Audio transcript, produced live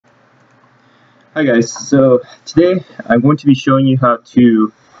Hi guys, so today I'm going to be showing you how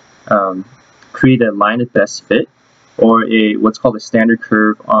to create a line of best fit or what's called a standard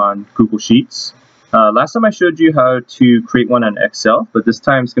curve on Google Sheets. Last time I showed you how to create one on Excel, but this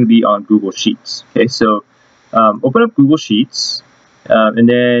time it's going to be on Google Sheets. Okay, so open up Google Sheets and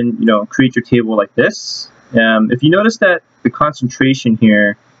then create your table like this. If you notice that the concentration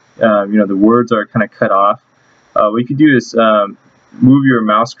here, the words are kind of cut off, what you could do is move your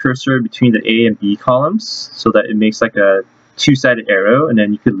mouse cursor between the A and B columns so that it makes like a two-sided arrow, and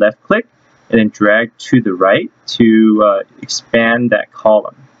then you could left click and then drag to the right to expand that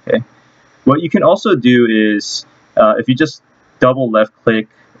column. Okay. What you can also do is if you just double left click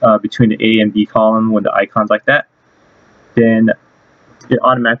between the A and B column when the icon's like that, then it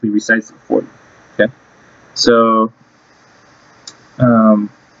automatically resizes it for you. Okay. So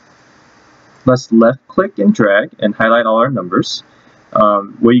let's left click and drag and highlight all our numbers.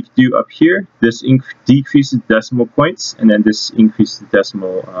 What you can do up here, this decreases decimal points, and then this increases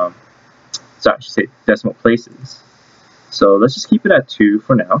decimal, decimal places. So let's just keep it at 2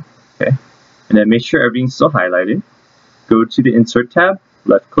 for now, okay? And then make sure everything's still highlighted. Go to the Insert tab,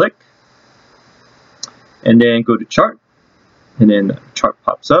 left click, and then go to Chart, and then the chart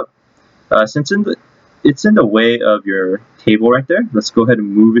pops up. Since it's in the way of your table right there, let's go ahead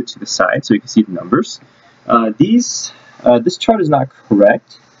and move it to the side so you can see the numbers. This chart is not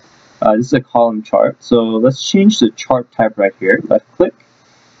correct. This is a column chart, so let's change the chart type right here. Left click,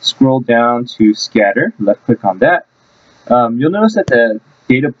 scroll down to scatter, left click on that. You'll notice that the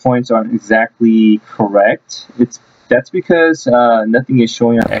data points aren't exactly correct. That's because nothing is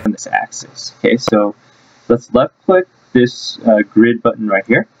showing on this axis. Okay, so let's left click this grid button right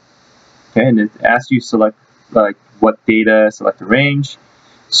here. Okay, and it asks you select like what data, select the range.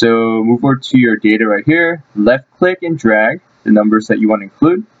 So move over to your data right here, left click and drag the numbers that you want to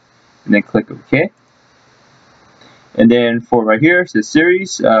include, and then click OK. And then for right here, the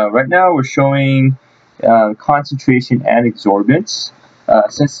series, right now we're showing concentration and absorbance.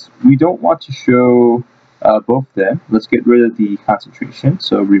 Since we don't want to show both of them, let's get rid of the concentration.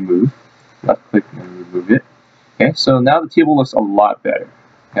 So remove, left click and remove it. Okay, so now the table looks a lot better.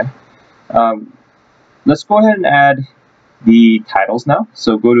 Okay, let's go ahead and add the titles now.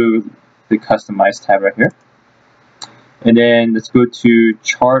 So go to the Customize tab right here, and then let's go to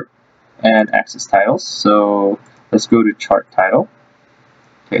Chart and Axis Titles. So let's go to Chart Title.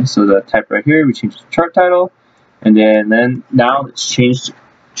 Okay, so the type right here, we change to Chart Title, and then now let's change the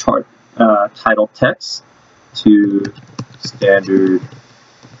Chart Title text to Standard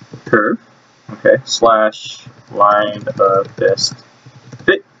Curve. Okay, / line of best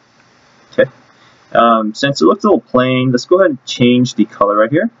fit. Okay. Since it looks a little plain, let's go ahead and change the color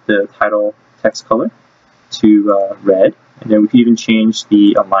right here, the title text color, to red. And then we can even change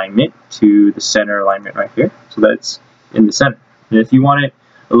the alignment to the center alignment right here, so that it's in the center. And if you want it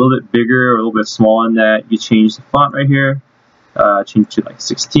a little bit bigger or a little bit smaller than that, you change the font right here, change it to like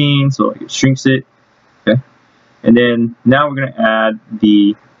 16, so like it shrinks it. Okay. And then now we're going to add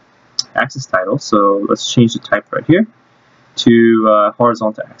the axis title. So let's change the type right here to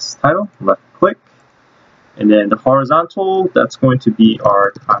horizontal axis title, left click. And then the horizontal, that's going to be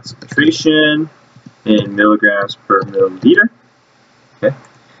our concentration in milligrams per milliliter. Okay,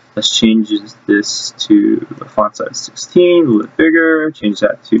 let's change this to a font size 16, a little bit bigger. Change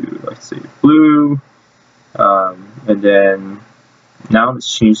that to, let's say, blue. And then now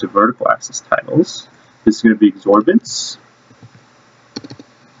let's change the vertical axis titles. This is going to be absorbance.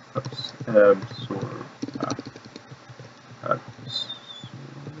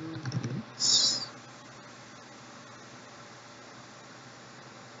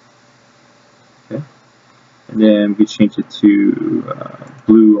 And then we change it to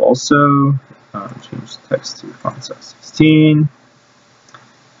blue also. Change the text to font size 16.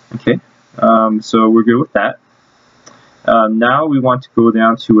 Okay, so we're good with that. Now we want to go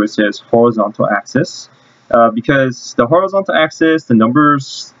down to where it says horizontal axis. Because the horizontal axis, the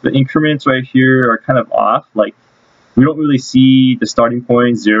numbers, the increments right here are kind of off. Like, we don't really see the starting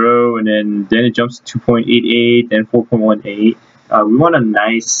point 0, and then it jumps to 2.88, then 4.18. We want a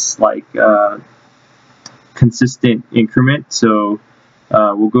nice, like, consistent increment, so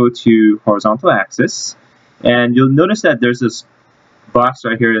we'll go to horizontal axis, and you'll notice that there's this box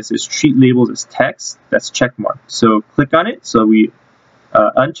right here that says treat labels as text. That's check mark. So click on it, so we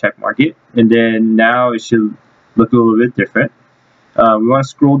uncheck mark it, and then now it should look a little bit different. We want to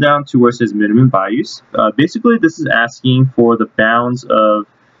scroll down to where it says minimum values. Basically, this is asking for the bounds of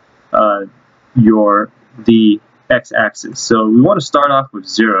the x-axis. So we want to start off with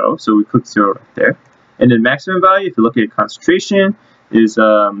 0, so we click 0 right there. And then maximum value, if you look at concentration, is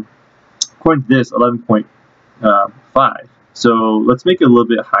according to this, 11.5. So let's make it a little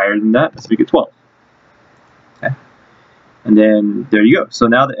bit higher than that. Let's make it 12. Okay. And then there you go. So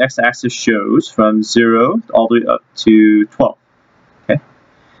now the x-axis shows from 0 all the way up to 12. Okay.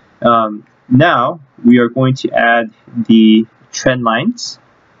 Now we are going to add the trend lines,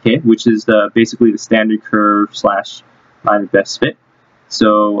 okay, which is basically the standard curve slash line of best fit.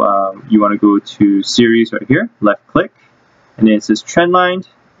 So you want to go to series right here, left click, and then it says trend line,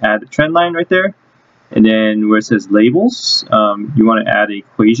 add the trend line right there. And then where it says labels, you want to add an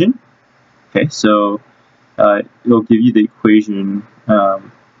equation. Okay, so it'll give you the equation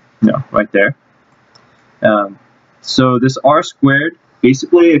right there. So this r squared,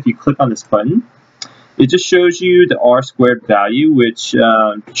 basically if you click on this button, it just shows you the r squared value, which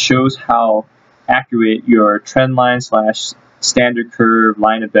shows how accurate your trend line slash standard curve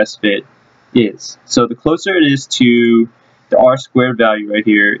line of best fit is. So the closer it is to the r squared value right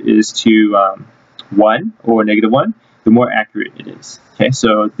here is to 1 or -1, the more accurate it is. Okay,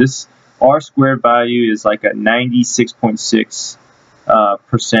 so this r squared value is like a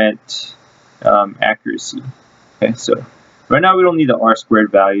 96.6% accuracy. Okay, so right now we don't need the r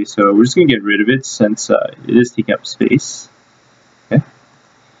squared value, so we're just going to get rid of it since it is taking up space. Okay.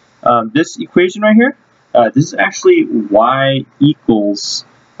 This equation right here, this is actually y equals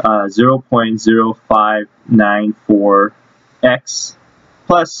 0.0594x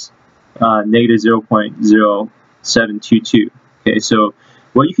plus -0.0722. Okay, so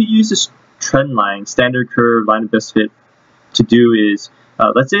what you could use this trend line, standard curve, line of best fit to do is,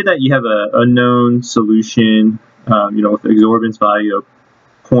 let's say that you have an unknown solution, with an exorbitance value of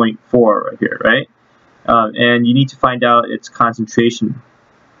 0.4 right here, right? And you need to find out its concentration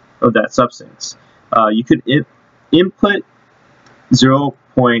of that substance. You could input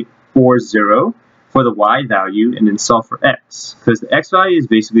 0.40 for the y value and then solve for x, because the x value is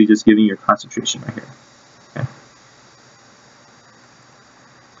basically just giving your concentration right here. Okay.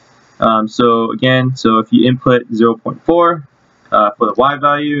 So again, if you input 0.4 for the y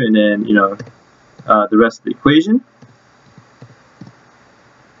value, and then the rest of the equation,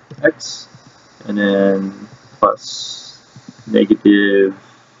 x, and then plus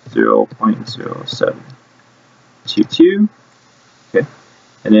 -0.0722. Okay,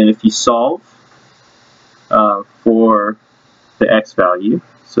 and then if you solve for the x value,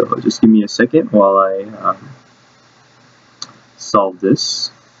 so just give me a second while I solve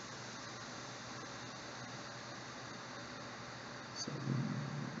this.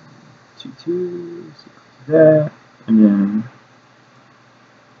 722 is equal to that, and then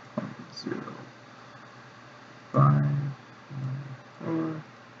 0.0594.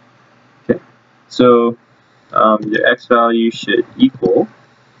 Okay, so the x value should equal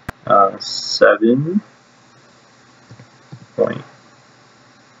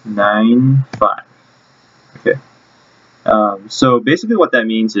 7.95. Okay. So basically what that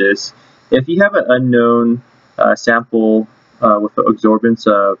means is, if you have an unknown sample with an absorbance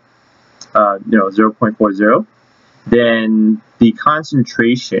of 0.40, then the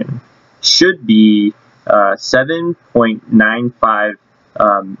concentration should be 7.95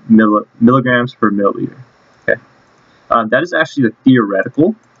 milligrams per milliliter. Okay. That is actually the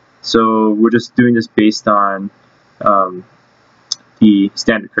theoretical. So we're just doing this based on the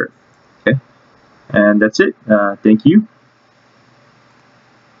standard curve. Okay. And that's it. Thank you.